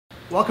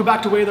Welcome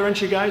back to Way of the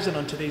Wrench, you guys, and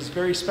on today's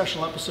very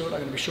special episode I'm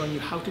going to be showing you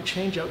how to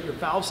change out your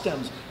valve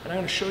stems, and I'm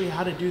going to show you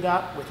how to do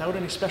that without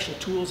any special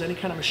tools, any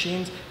kind of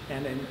machines,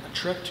 and a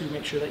trick to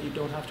make sure that you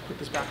don't have to put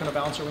this back on a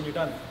balancer when you're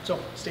done. So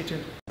stay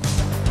tuned.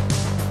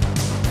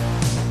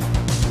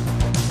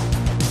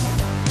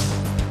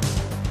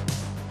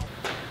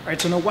 Alright,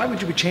 so now why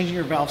would you be changing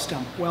your valve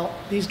stem? Well,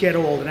 these get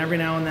old and every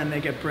now and then they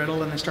get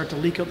brittle and they start to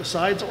leak out the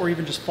sides or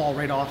even just fall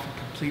right off and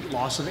complete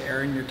loss of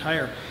air in your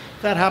tire.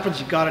 If that happens,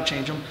 you've got to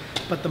change them.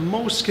 But the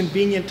most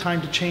convenient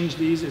time to change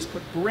these is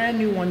put brand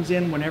new ones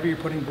in whenever you're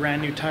putting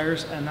brand new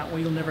tires, and that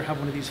way you'll never have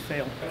one of these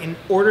fail. In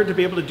order to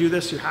be able to do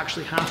this, you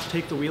actually have to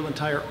take the wheel and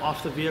tire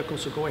off the vehicle,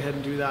 so go ahead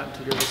and do that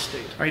until you're this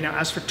state. Alright, now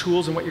as for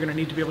tools and what you're going to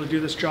need to be able to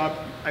do this job,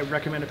 I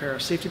recommend a pair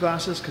of safety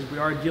glasses because we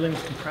are dealing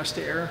with compressed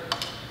air.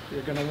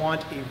 You're going to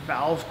want a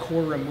valve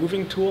core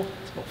removing tool.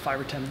 It's about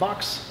 $5 or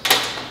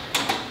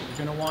 $10.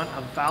 You're going to want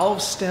a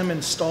valve stem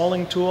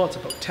installing tool. It's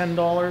about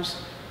 $10.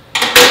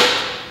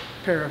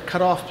 A pair of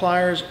cut-off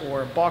pliers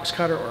or a box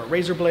cutter or a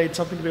razor blade,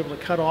 something to be able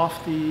to cut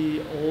off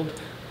the old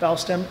valve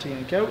stem to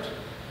yank out.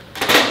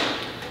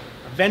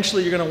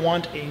 Eventually you're going to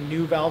want a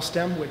new valve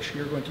stem, which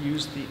you're going to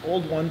use the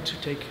old one to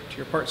take to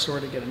your parts store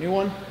to get a new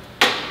one.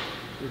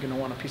 You're going to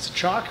want a piece of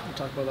chalk. We'll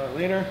talk about that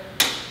later.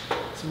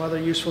 Some other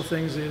useful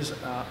things is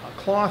a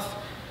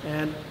cloth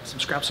and some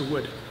scraps of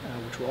wood,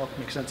 which will all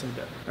make sense in a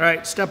bit. All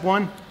right, step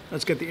one,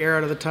 let's get the air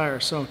out of the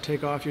tire. So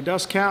take off your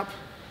dust cap,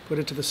 put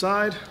it to the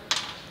side,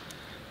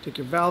 take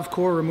your valve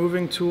core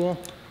removing tool,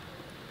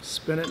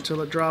 spin it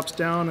until it drops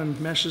down and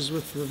meshes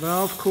with the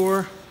valve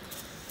core,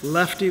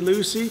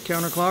 lefty-loosey,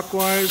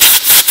 counterclockwise,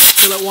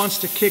 till it wants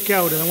to kick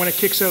out, and then when it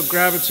kicks out,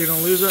 grab it so you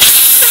don't lose it,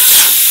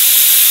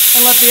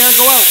 and let the air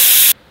go out.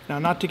 Now,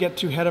 not to get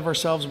too ahead of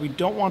ourselves, we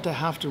don't want to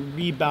have to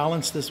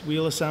rebalance this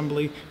wheel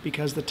assembly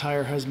because the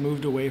tire has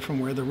moved away from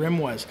where the rim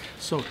was.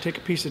 So take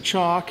a piece of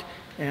chalk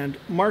and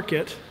mark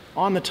it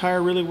on the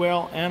tire really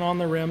well and on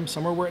the rim,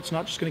 somewhere where it's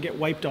not just going to get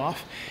wiped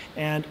off.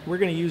 And we're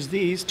going to use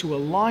these to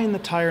align the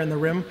tire and the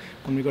rim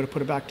when we go to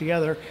put it back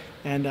together.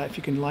 And if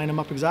you can line them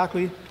up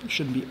exactly, there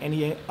shouldn't be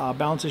any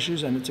balance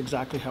issues, and it's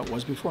exactly how it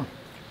was before.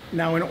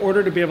 Now, in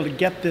order to be able to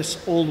get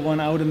this old one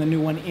out and the new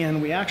one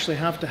in, we actually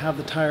have to have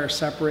the tire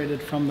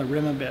separated from the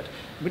rim a bit.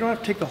 We don't have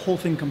to take the whole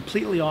thing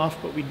completely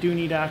off, but we do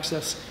need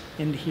access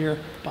into here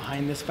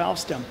behind this valve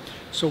stem.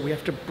 So we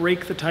have to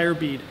break the tire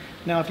bead.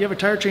 Now, if you have a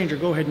tire changer,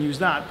 go ahead and use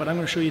that, but I'm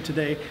going to show you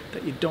today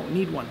that you don't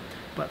need one.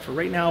 But for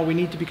right now, we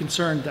need to be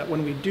concerned that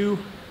when we do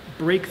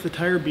break the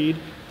tire bead,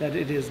 that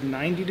it is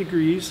 90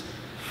 degrees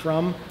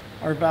from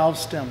our valve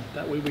stem.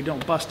 That way we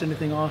don't bust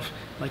anything off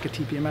like a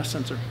TPMS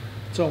sensor.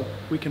 So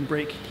we can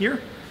break here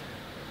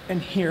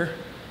and here,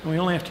 and we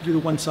only have to do the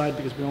one side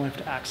because we only have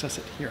to access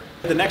it here.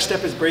 The next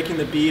step is breaking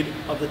the bead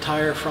of the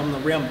tire from the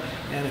rim.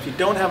 And if you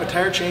don't have a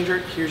tire changer,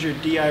 here's your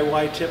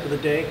DIY tip of the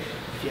day.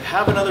 If you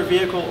have another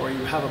vehicle or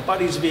you have a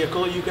buddy's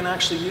vehicle, you can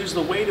actually use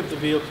the weight of the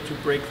vehicle to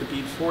break the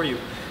bead for you.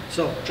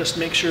 So just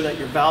make sure that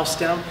your valve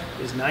stem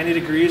is 90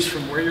 degrees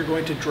from where you're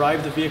going to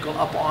drive the vehicle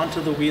up onto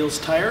the wheel's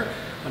tire,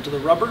 onto the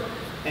rubber,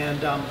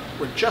 and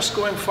we're just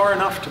going far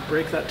enough to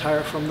break that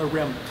tire from the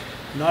rim.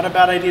 Not a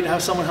bad idea to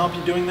have someone help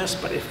you doing this,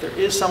 but if there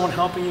is someone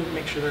helping you,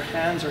 make sure their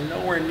hands are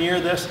nowhere near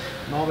this,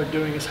 and all they're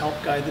doing is help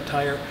guide the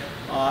tire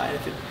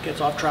if it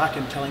gets off track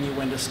and telling you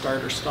when to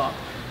start or stop.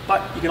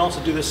 But you can also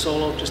do this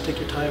solo. Just take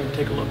your time and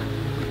take a look.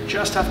 You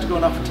just have to go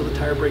enough until the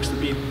tire breaks the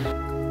bead.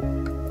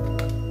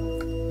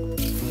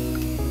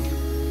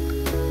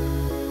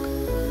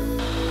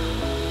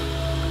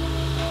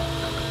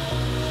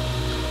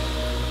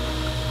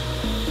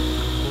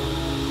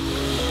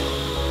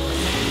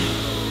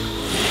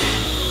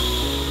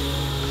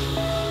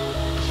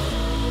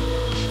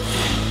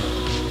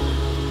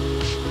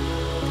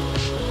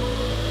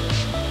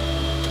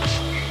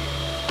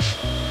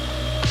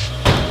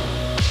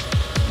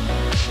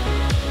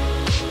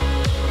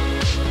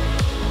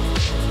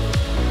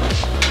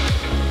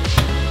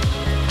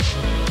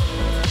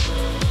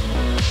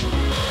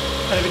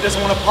 And if it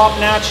doesn't want to pop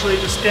naturally,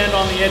 just stand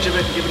on the edge of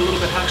it and give it a little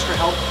bit extra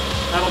help.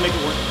 That'll make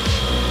it work.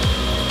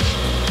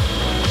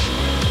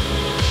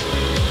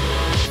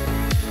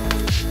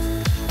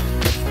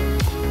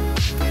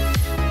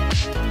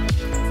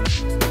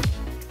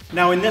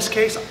 Now in this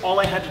case, all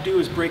I had to do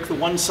is break the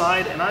one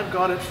side, and I've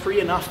got it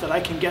free enough that I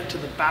can get to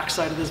the back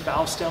side of this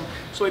valve stem,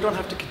 so I don't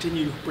have to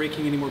continue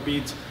breaking any more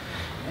beads.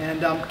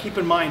 And keep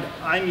in mind,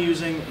 I'm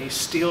using a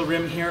steel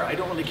rim here. I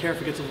don't really care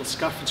if it gets a little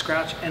scuff and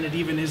scratch, and it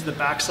even is the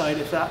back side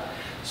if that.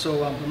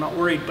 So I'm not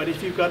worried, but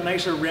if you've got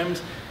nicer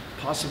rims,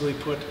 possibly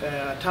put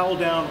a towel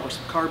down or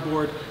some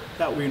cardboard.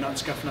 That way you're not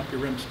scuffing up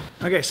your rims.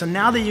 Okay, so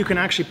now that you can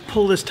actually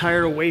pull this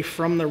tire away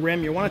from the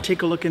rim, you want to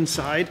take a look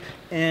inside,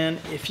 and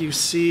if you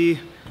see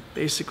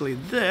basically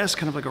this,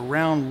 kind of like a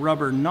round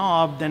rubber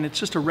knob, then it's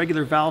just a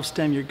regular valve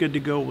stem. You're good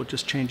to go. We'll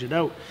just change it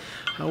out.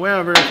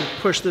 However, if you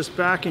push this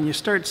back and you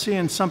start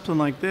seeing something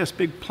like this,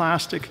 big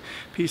plastic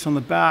piece on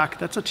the back,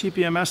 that's a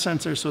TPMS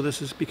sensor, so this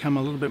has become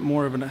a little bit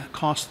more of a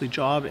costly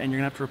job and you're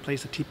gonna have to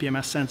replace a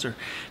TPMS sensor.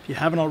 If you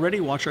haven't already,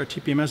 watch our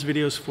TPMS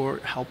videos for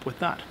help with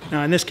that.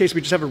 Now in this case,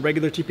 we just have a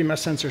regular TPMS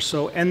sensor,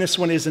 and this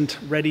one isn't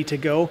ready to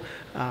go.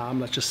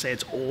 Let's just say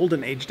it's old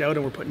and aged out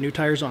and we're putting new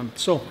tires on.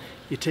 So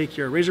you take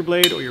your razor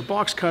blade or your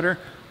box cutter,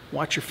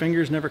 watch your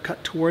fingers, never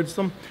cut towards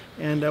them.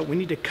 And we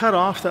need to cut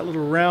off that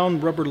little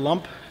round rubber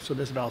lump so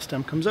this valve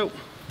stem comes out.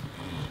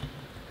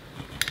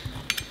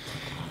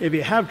 If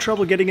you have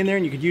trouble getting in there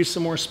and you could use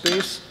some more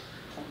space,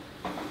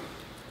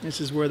 this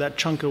is where that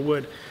chunk of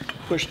wood,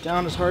 push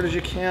down as hard as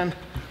you can,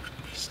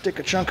 stick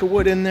a chunk of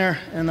wood in there,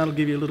 and that'll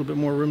give you a little bit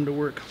more room to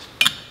work.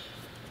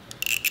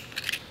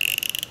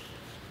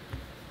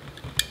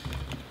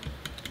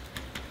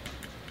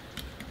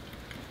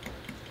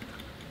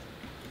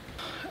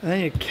 And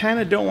then you kind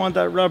of don't want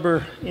that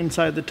rubber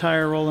inside the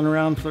tire rolling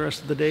around for the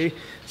rest of the day.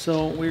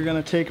 So we're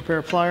going to take a pair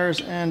of pliers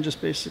and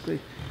just basically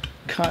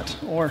cut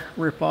or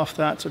rip off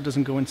that so it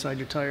doesn't go inside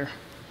your tire.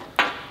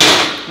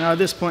 Now at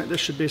this point,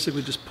 this should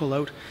basically just pull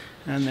out,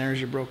 and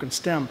there's your broken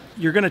stem.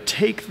 You're going to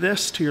take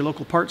this to your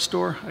local parts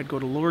store. I'd go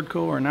to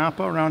Lordco or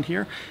Napa around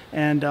here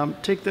and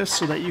take this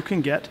so that you can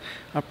get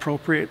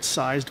appropriate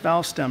sized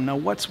valve stem. Now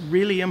what's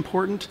really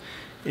important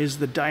is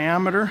the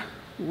diameter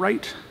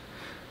right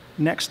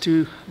next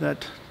to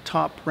that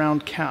top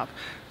round cap.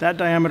 That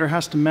diameter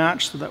has to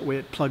match so that way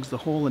it plugs the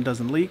hole and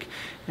doesn't leak.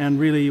 And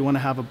really you want to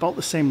have about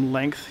the same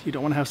length. You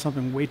don't want to have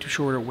something way too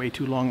short or way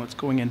too long that's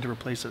going in to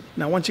replace it.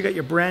 Now once you get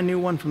your brand new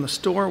one from the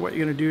store, what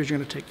you're going to do is you're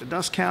going to take the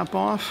dust cap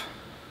off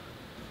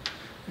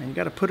and you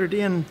got to put it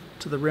in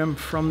to the rim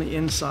from the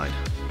inside.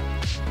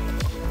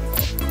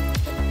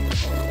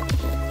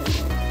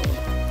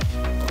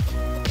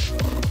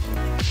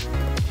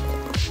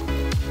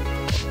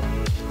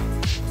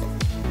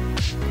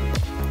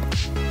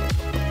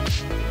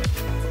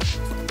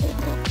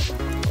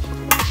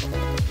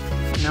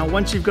 Now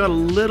once you've got a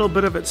little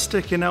bit of it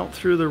sticking out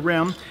through the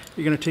rim,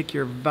 you're going to take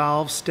your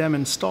valve stem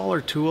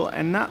installer tool,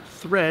 and that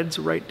threads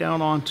right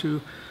down onto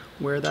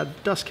where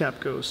that dust cap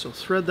goes. So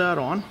thread that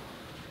on.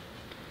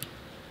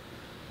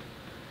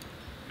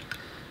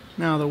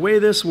 Now the way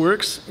this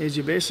works is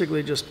you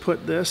basically just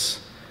put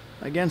this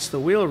against the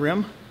wheel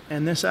rim,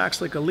 and this acts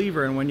like a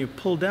lever, and when you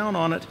pull down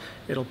on it,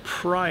 it'll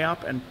pry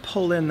up and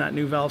pull in that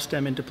new valve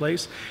stem into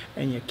place,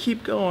 and you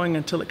keep going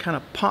until it kind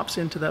of pops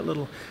into that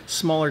little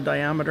smaller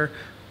diameter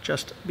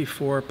just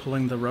before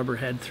pulling the rubber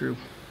head through.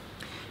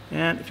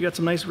 And if you got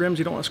some nice rims,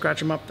 you don't want to scratch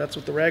them up, that's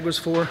what the rag was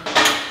for.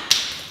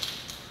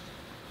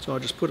 So I'll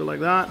just put it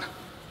like that.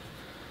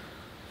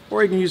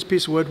 Or you can use a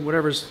piece of wood,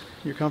 whatever's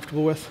you're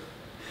comfortable with.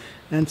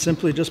 And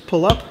simply just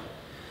pull up.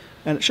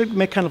 And it should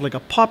make kind of like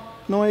a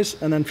pop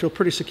noise and then feel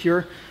pretty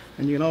secure.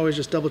 And you can always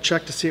just double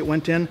check to see it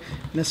went in.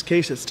 In this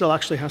case, it still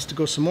actually has to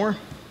go some more.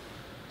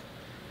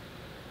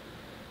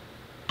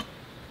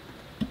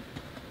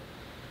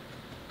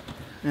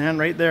 And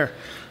right there.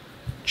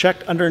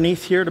 Check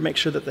underneath here to make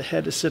sure that the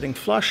head is sitting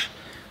flush,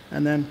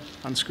 and then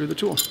unscrew the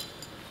tool.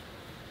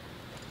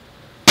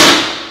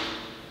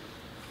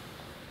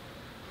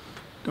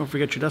 Don't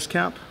forget your dust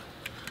cap.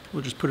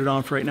 We'll just put it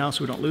on for right now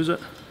so we don't lose it.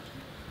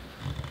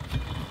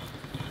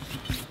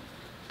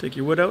 Take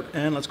your wood out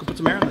and let's go put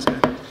some air in this guy.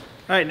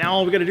 All right, now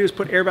all we got to do is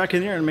put air back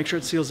in there and make sure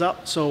it seals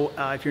up. So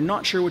if you're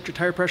not sure what your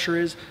tire pressure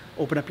is,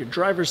 open up your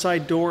driver's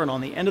side door, and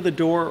on the end of the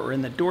door or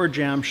in the door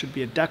jamb should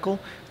be a decal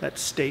that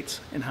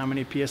states in how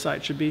many PSI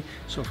it should be.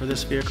 So for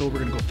this vehicle, we're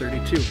going to go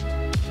 32.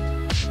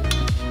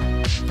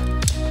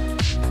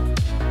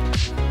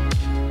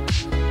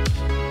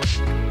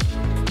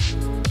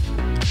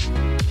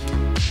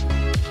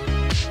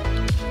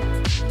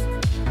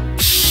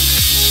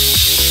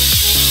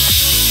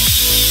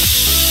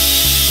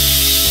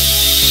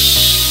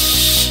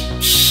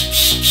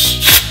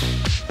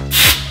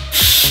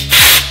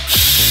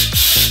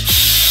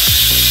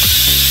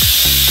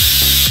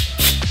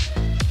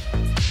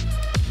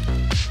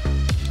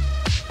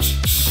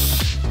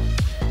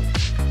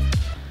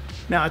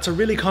 Now, it's a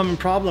really common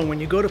problem when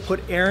you go to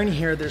put air in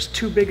here, there's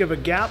too big of a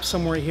gap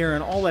somewhere here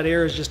and all that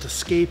air is just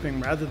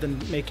escaping rather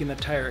than making the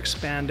tire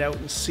expand out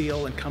and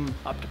seal and come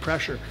up to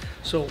pressure.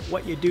 So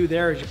what you do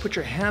there is you put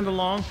your hand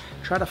along,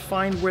 try to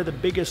find where the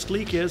biggest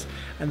leak is,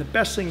 and the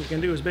best thing you can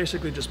do is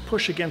basically just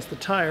push against the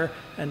tire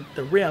and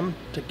the rim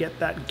to get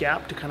that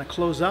gap to kind of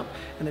close up.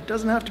 And it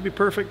doesn't have to be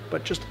perfect,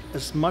 but just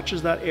as much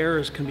as that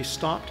air can be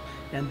stopped.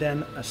 And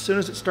then as soon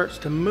as it starts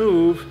to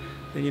move,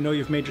 then you know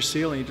you've made your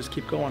seal and you just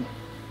keep going.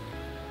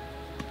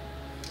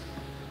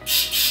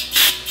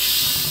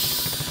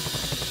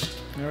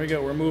 There we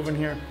go, we're moving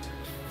here.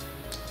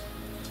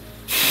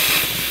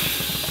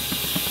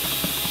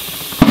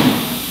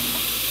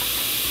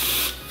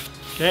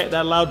 Okay,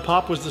 that loud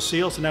pop was the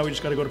seal, so now we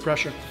just got to go to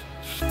pressure.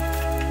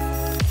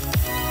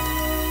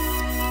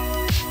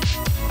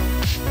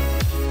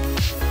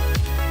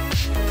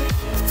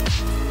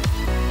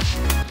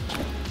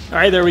 All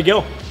right, there we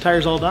go.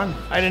 Tire's all done.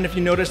 And if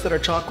you notice that our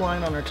chalk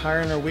line on our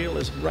tire and our wheel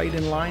is right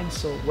in line,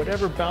 so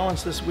whatever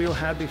balance this wheel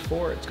had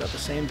before, it's got the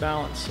same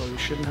balance, so you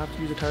shouldn't have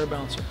to use a tire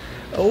balancer.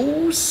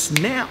 Oh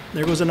snap!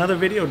 There goes another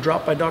video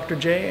dropped by Dr.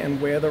 J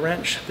and Wear the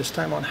Wrench, this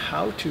time on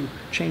how to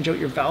change out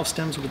your valve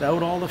stems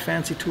without all the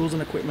fancy tools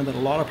and equipment that a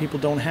lot of people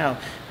don't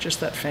have. Just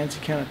that fancy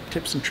kind of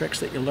tips and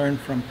tricks that you learn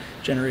from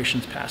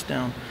generations passed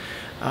down.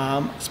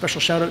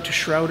 Special shout out to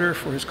Schroeder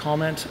for his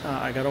comment.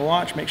 I gotta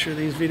watch, make sure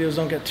these videos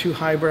don't get too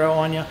highbrow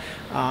on you.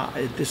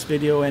 This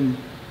video and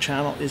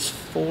channel is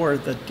for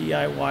the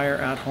DIYer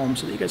at home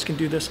so that you guys can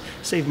do this,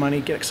 save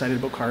money, get excited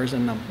about cars,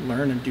 and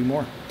learn and do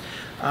more.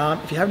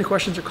 If you have any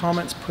questions or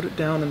comments, put it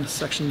down in the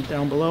section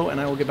down below and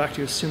I will get back to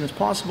you as soon as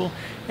possible.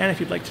 And if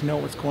you'd like to know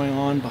what's going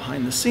on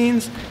behind the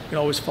scenes, you can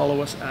always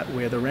follow us at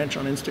Wear the Wrench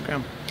on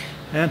Instagram.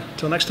 And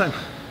until next time,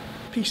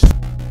 peace.